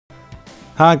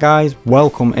Hi guys,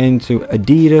 welcome into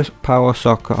Adidas Power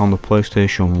Soccer on the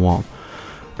PlayStation 1.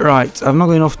 Right, I've not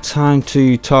got enough time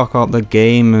to talk about the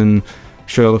game and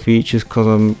show all the features because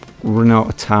I'm running out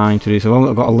of time to do so. I've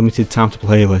only got a limited time to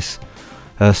play this.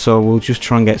 So we'll just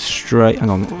try and get straight, hang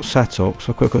on, setup,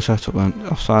 so quick setup then.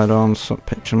 Offside on,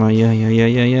 picture my,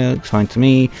 yeah, looks fine to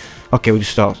me. Okay, we'll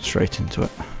just start straight into it.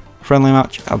 Friendly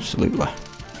match, absolutely.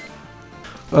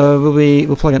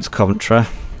 We'll play against Coventry.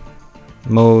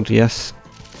 Mode, yes.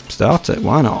 Start it,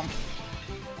 why not?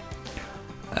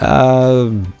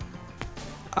 I'm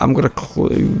gonna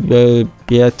clue,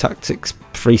 yeah, tactics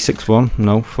 3-6-1,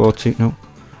 no, 4-2, no.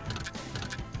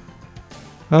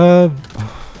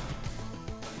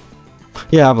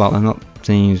 Yeah, I've that then, that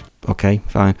seems okay,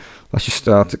 fine. Let's just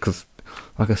start it because,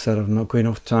 like I said, I've not got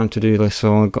enough time to do this,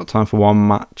 so I've got time for one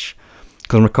match.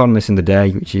 Because I'm recording this in the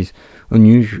day, which is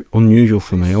unusual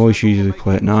for me. I always usually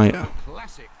play at night.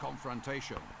 Classic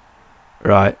confrontation.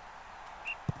 Right.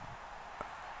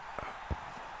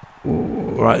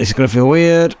 Ooh, right, this is going to feel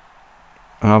weird.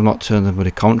 And I've not turned the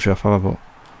bloody commentary off, have I?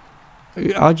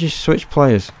 But I'll just switch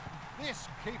players. This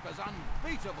keeper's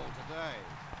unbeatable today.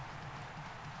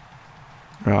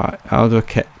 Right, I'll do a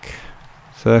kick.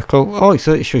 Circle. Oh, it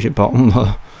shows you bottom.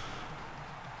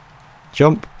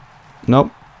 Jump.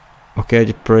 Nope. Okay,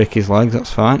 just break his legs, that's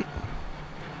fine.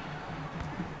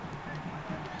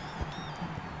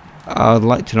 I'd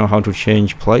like to know how to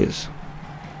change players.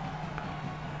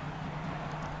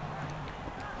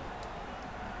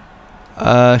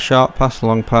 Sharp pass,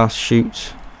 long pass,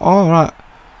 shoot. Oh, right.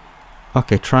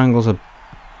 Okay, triangles are...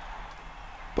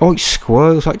 Oh, it's square.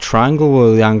 It looks like triangle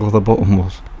where the angle of the button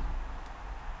was.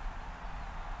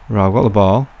 Right, I've got the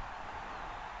ball.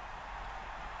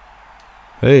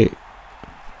 Hey.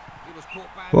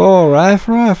 Whoa, ref.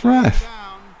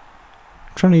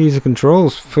 Trying to use the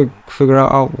controls, figure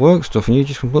out how to work stuff, and you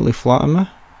just completely flatten me.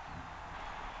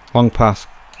 Long pass.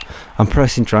 I'm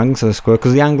pressing triangle to the square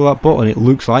because the angle of that button, it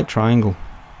looks like triangle.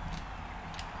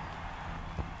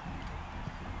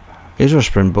 Is there a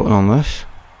sprint button on this?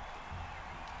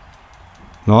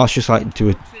 No, that's just like do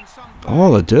a...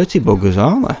 Oh, the dirty buggers,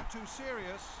 aren't they?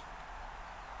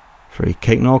 Free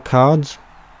kick, no cards.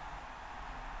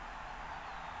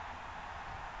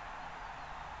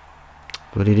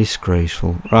 Bloody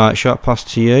disgraceful. Right, shot pass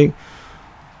to you.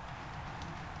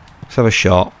 Let's have a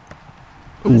shot.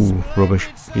 Ooh, rubbish.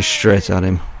 Just straight at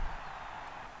him.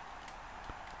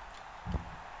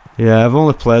 Yeah, I've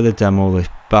only played the demo this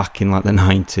back in like the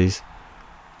 90s.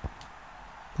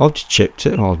 I've just chipped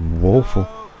it. Oh, woeful.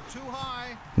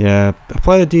 Yeah, I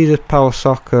played Adidas Power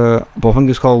Soccer, but I think it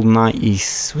was called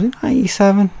 90s. Was it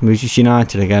 97? It was just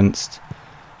United against.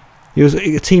 It was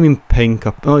a team in pink.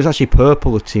 No, it was actually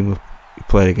purple. The team we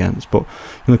played against, but you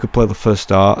only could play the first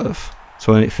start of.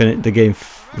 So when it finished, the game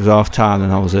was half time,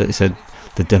 and that was it. It said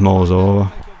the demo was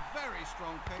over.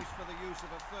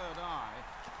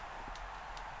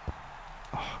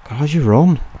 Oh God, how'd you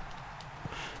run?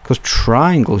 Because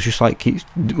triangles just like keeps.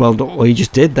 Well, what you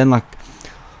just did then, like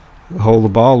hold the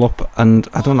ball up, and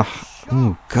I don't know.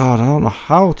 Oh God, I don't know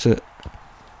how to.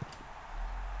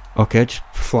 Okay, just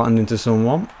flattened into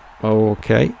someone.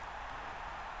 Okay.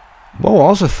 What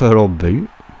was a furrow boot?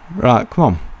 Right, come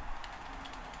on.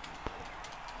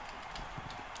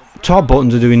 Top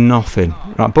buttons are doing nothing.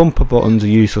 Right, bumper buttons are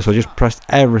useless. I just pressed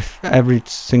every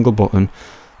single button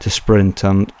to sprint,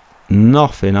 and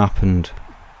nothing happened.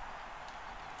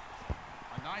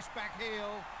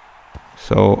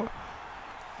 So,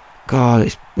 God,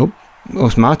 it's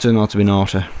my turn not to be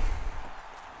naughty. I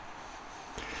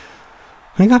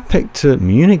think I picked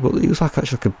Munich, but it was like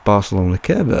actually like a Barcelona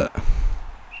kit a bit.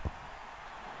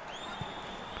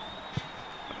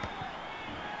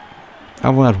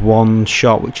 I've only had one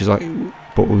shot, which is like,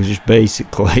 but it was just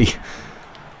basically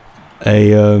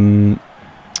basically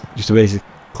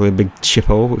a big chip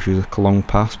over, which was a long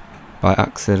pass by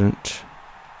accident.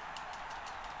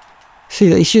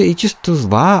 See, he just does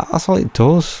that. That's all it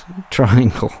does.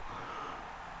 Triangle.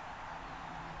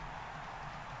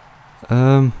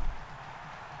 So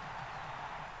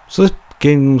this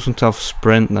game mustn't have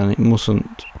sprint, then it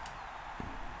mustn't.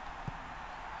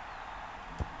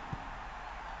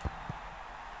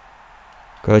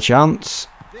 Got a chance.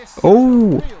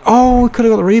 Oh, we could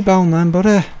have got the rebound then,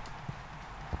 buddy.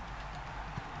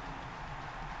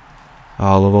 Oh,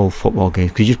 I love old football games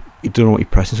because you don't know what you're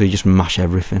pressing, so you just mash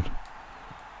everything.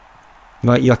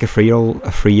 You're like a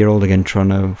 3-year-old again, trying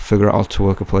to figure out how to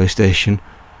work a PlayStation.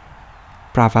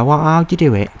 Bravo, how'd you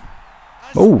do it?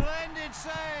 Oh,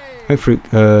 hey, fruit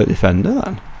defender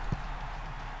then.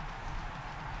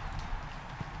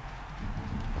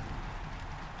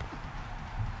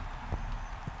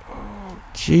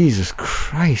 Jesus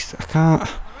Christ, I can't. The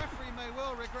referee may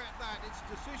well regret that. It's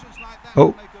decisions like that Oh.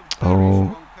 that make a very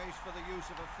strong case for the use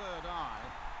of a third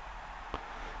eye.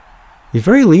 He's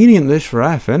very lenient, this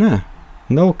ref, isn't he?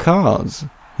 No cards.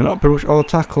 And not pretty much all the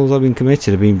tackles that have been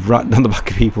committed have been right down the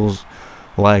back of people's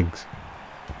legs.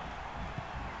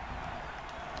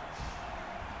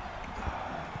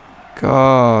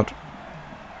 God.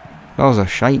 That was a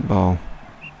shite ball.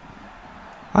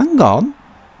 Hang on.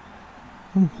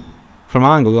 From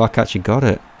angle, like I actually got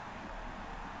it.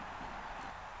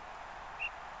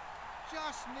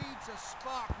 Just needs a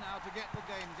spark now to get the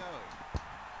game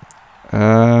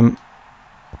going.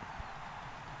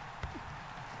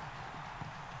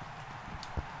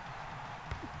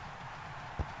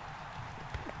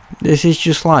 This is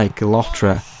just like a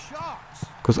lottery.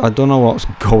 Because I don't know what's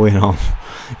going on.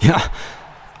 Yeah.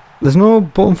 There's no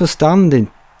button for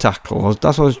standing tackle.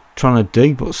 That's what I was trying to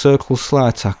do. But circle,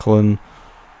 slide tackle, and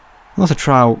I'll have to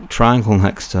try out triangle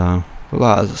next time. But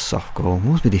that is a soft goal.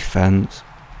 Must be defence.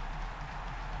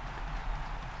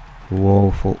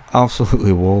 Woeful.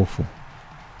 Absolutely woeful.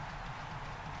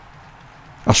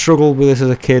 I struggled with this as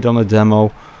a kid on a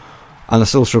demo. And I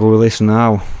still struggle with this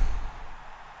now.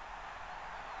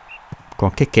 Go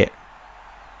on, kick it.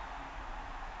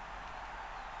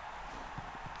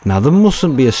 Now there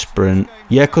mustn't be a sprint.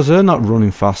 Yeah, because they're not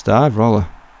running fast either, are they?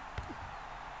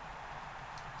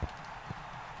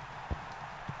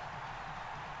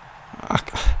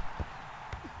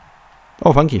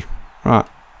 Oh, thank you. Right.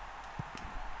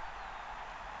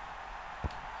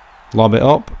 Lob it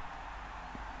up.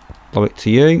 Lob it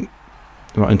to you.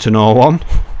 Right into no one.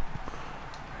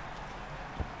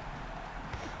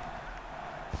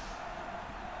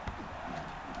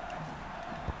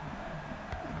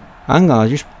 Hang on, I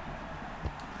just...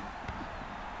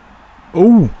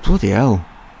 Oh, bloody hell.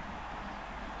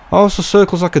 Oh, so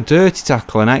circle's like a dirty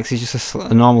tackle and X is just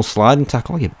a normal sliding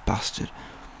tackle. Oh, you bastard.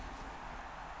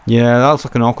 Yeah, that looks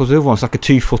like an awkward other one. It's like a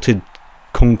two-footed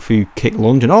kung fu kick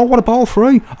lunge. And oh, what a ball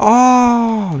through.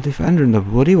 Oh, defender in the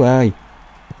bloody way.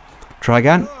 Try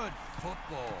again.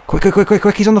 Quick, quick, quick, quick,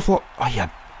 quick. He's on the floor. Oh, yeah.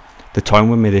 They're toying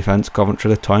with me, defence. Coventry,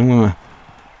 they're toying with me.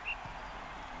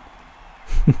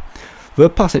 They'll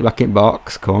pass it back in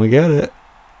box. Come on, get it.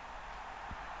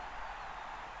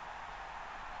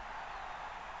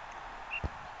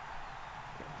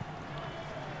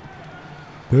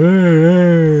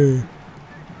 Hey.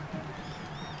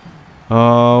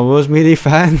 Oh, where's my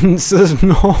defence? There's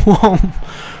no one.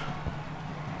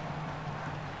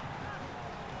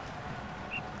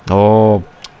 Oh.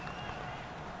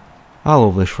 I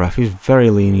love this ref. He's very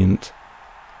lenient.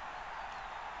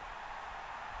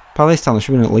 By this time there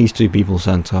should have been at least 2 people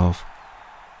sent off.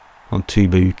 On 2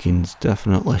 bookings,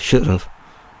 definitely. Should have.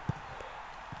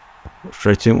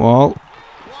 Straight in wall.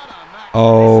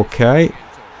 Okay.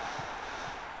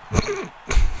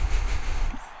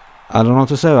 I don't know what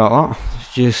to say about that.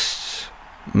 It's just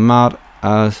mad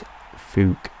as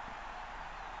fook.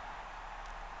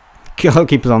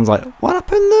 Goalkeeper's hands like, what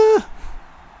happened there?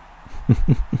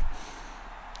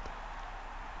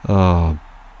 Oh.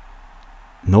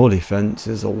 No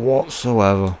defences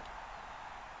whatsoever.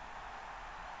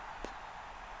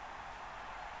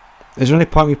 Is there any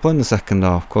point me playing the second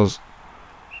half? Because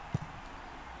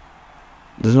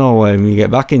there's no way we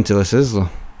get back into this, is there?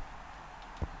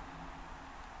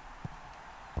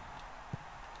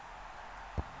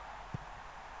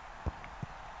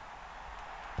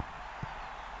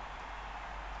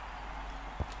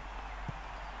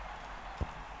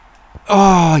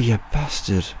 Oh, you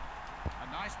bastard.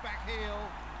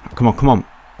 Come on, come on.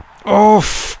 Oh,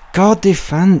 God,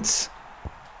 defence.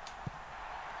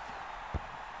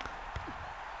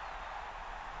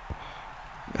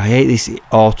 I hate this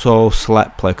auto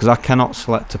select play because I cannot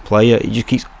select a player. It just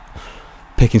keeps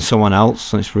picking someone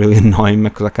else and it's really annoying me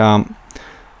because I can't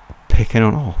pick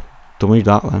anyone. Oh, don't need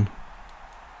that then.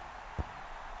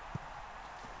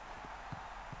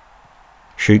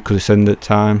 Shoot because it's end at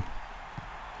time.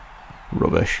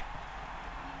 Rubbish.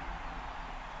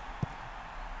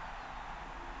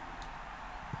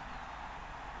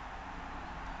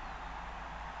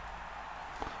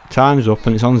 Time's up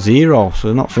and it's on 0, so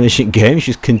they're not finishing game, it's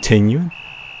just continuing.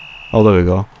 Oh, there we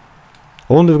go.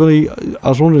 I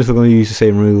was wondering if they're going to use the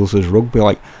same rules as rugby,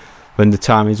 like when the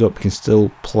time is up you can still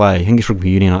play. I think it's rugby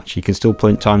union actually, you can still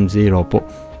play in time 0, but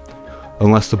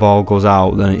unless the ball goes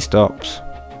out then it stops.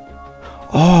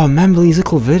 Oh, remember these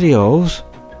little videos?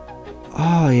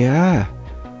 Oh yeah,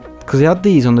 because they had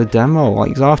these on the demo,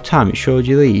 like half time it showed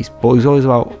you these, but it was always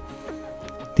about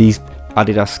these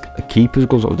Adidas keepers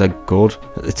goals that were dead good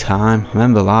at the time. I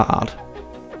remember that ad.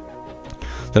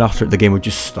 Then after it the game would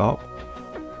just stop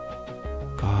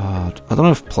God. I don't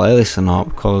know if I play this or not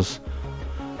because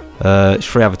it's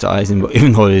free advertising, but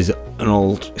even though it is an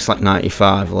old, it's like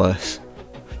 95 less.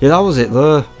 Yeah, that was it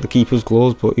there, the keeper's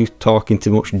gloves, but he was talking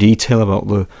too much detail about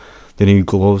the new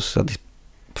gloves. Had this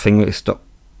thing that stopped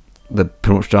the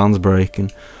pretty much hands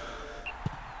breaking.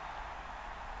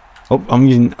 Oh, I'm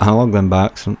using analog then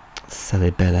back, so silly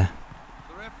Billy.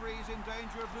 The referee's in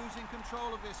danger of losing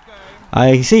control of this game.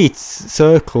 I see it's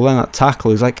circle and that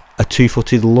tackle is like a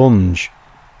two-footed lunge.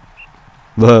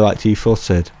 They're like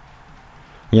two-footed.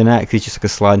 Your next is just like a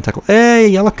sliding tackle. Hey,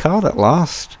 yellow card at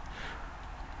last.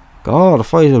 God, I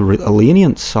thought he was a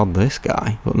lenient sod, this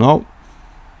guy. But no.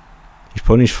 He's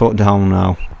putting his foot down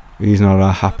now. He's not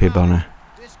a happy bunny.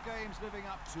 This game's living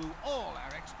up to all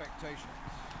our expectations.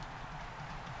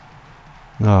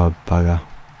 Oh, bugger.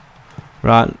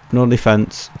 Right, no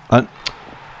defence. And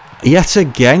yet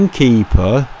again,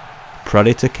 keeper.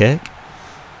 Predator kick.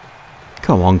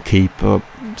 Come on, keeper.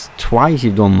 It's twice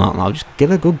you've done that now. Just get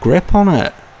a good grip on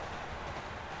it.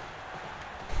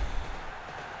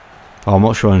 Oh, I'm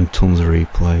not showing tons of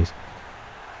replays.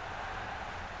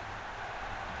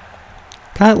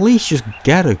 Can I at least just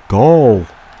get a goal?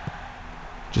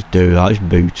 Just do that, just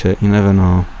boot it, you never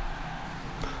know.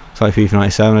 It's like FIFA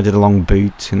 97, I did a long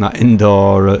boot in that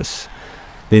indoor, the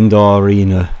indoor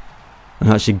arena. And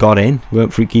actually got in,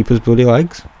 went through keeper's bloody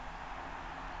legs.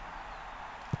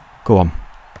 Go on.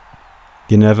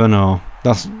 You never know.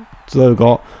 That's, so I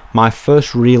got my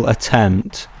first real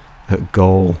attempt at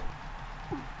goal.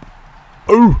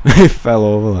 Oh, he fell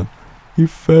over then. He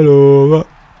fell over.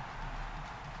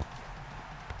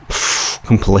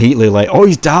 Completely late. Oh,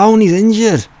 he's down. He's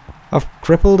injured. I've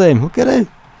crippled him. Look at him.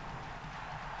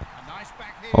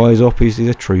 Oh, he's up. He's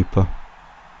a trooper.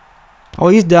 Oh,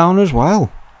 he's down as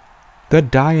well. They're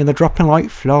dying. They're dropping like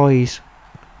flies.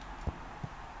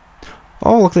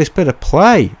 Oh, look at this bit of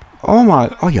play. Oh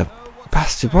my. Oh, you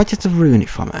bastard. Why'd you have to ruin it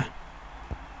for me?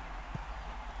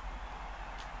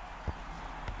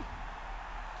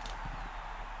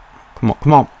 Come on,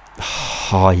 come on.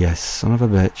 Oh, yes, son of a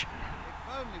bitch. If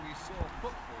only we saw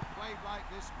football played like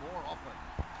this more often.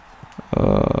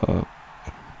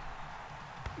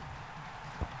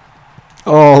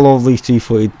 Oh, I love these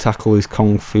two-footed tackle, these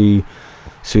kung fu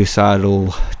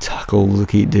suicidal tackles I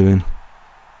keep doing.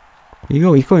 Here you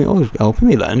go, he's going, oh, he's helping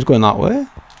me then, he's going that way.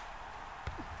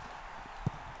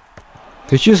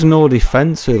 There's just no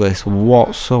defence with this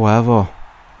whatsoever.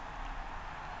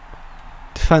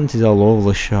 Defence is all over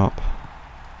the shop.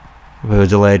 With a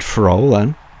delayed throw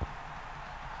then.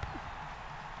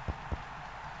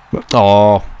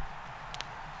 Oh.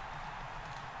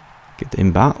 Get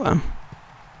him back then.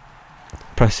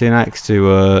 Pressing X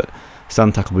to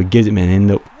stand tackle, but gives it me and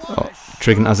end up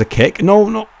triggering it as a kick. No,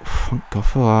 no. Thank God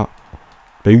for that.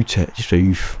 Boot it, just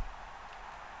oof.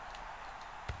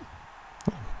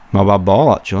 Not a bad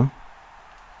ball actually.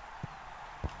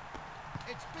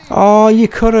 Oh, you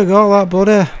could have got that,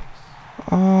 buddy.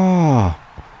 Oh,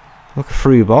 look, a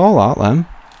free ball out then.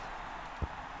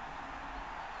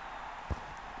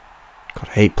 God,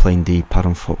 I hate playing D-pad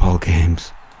on football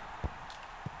games.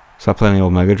 Start playing the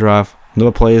old Mega Drive.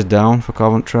 Another player's down for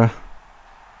Coventry.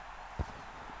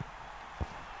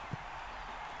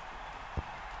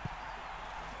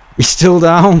 He's still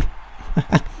down.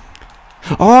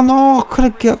 Oh no, I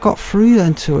could have got through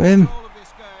then to him.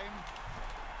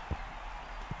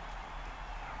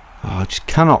 Oh, I just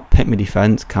cannot pick my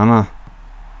defence, can I?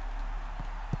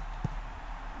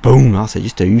 Boom, that's it,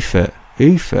 just oof it.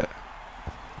 Oof it.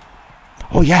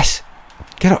 Oh yes!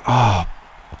 Get up. Oh.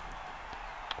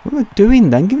 What am I doing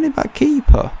then? Giving it back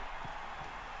keeper.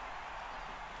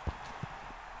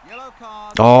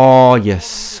 Oh yes,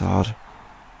 sod.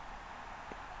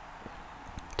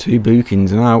 2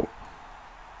 bookings and out.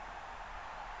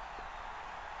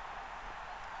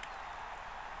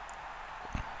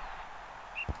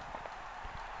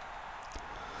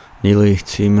 Nearly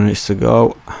 2 minutes to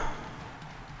go.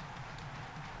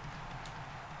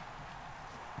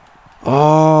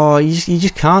 Oh, you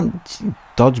just can't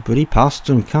dodge buddy past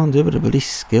him. Can't do it with a bloody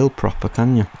skill proper,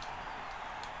 can you? Where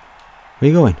are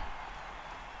you going?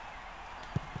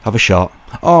 Have a shot.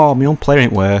 Oh, my own player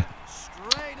ain't where.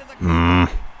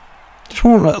 Just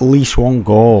want at least 1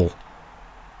 goal.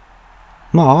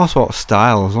 Not our sort of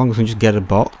style, as long as we just get a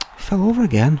bot. Fell over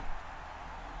again.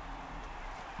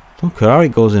 Don't care how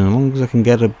it goes in, as long as I can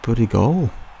get a bloody goal.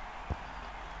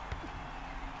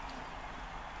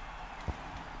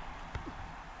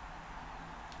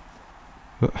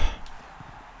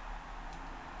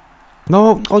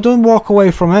 No, oh, don't walk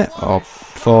away from it. Oh,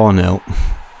 4-0.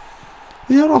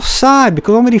 He's not offside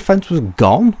because all my defence was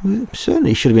gone.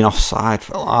 Certainly should have been offside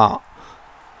for that.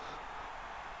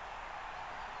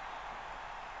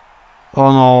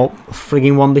 Oh no,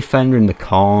 frigging one defender in the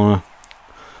corner.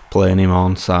 Playing him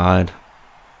onside.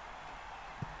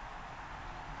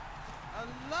 A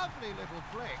lovely little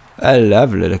flick. A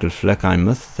lovely little flick, I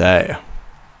must say.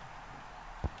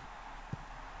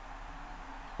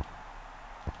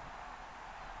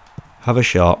 Have a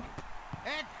shot.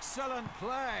 Excellent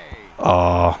play.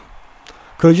 Oh,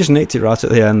 could have just nicked it right at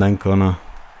the end then, couldn't I?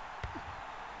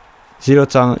 0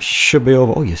 time, that should be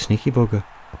over. Oh, you sneaky bugger.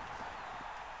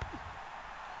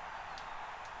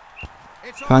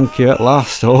 Thank you, at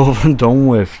last, over and done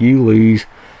with. You lose.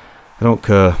 I don't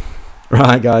care.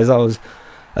 Right, guys, that was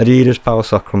Adidas Power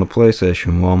Soccer on the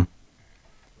PlayStation 1.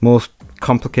 Most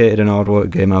complicated and hard work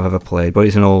game I've ever played, but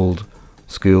it's an old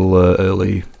school,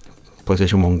 early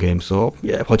PlayStation 1 game, so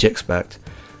yeah, what do you expect?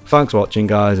 Thanks for watching,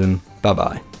 guys, and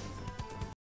bye-bye.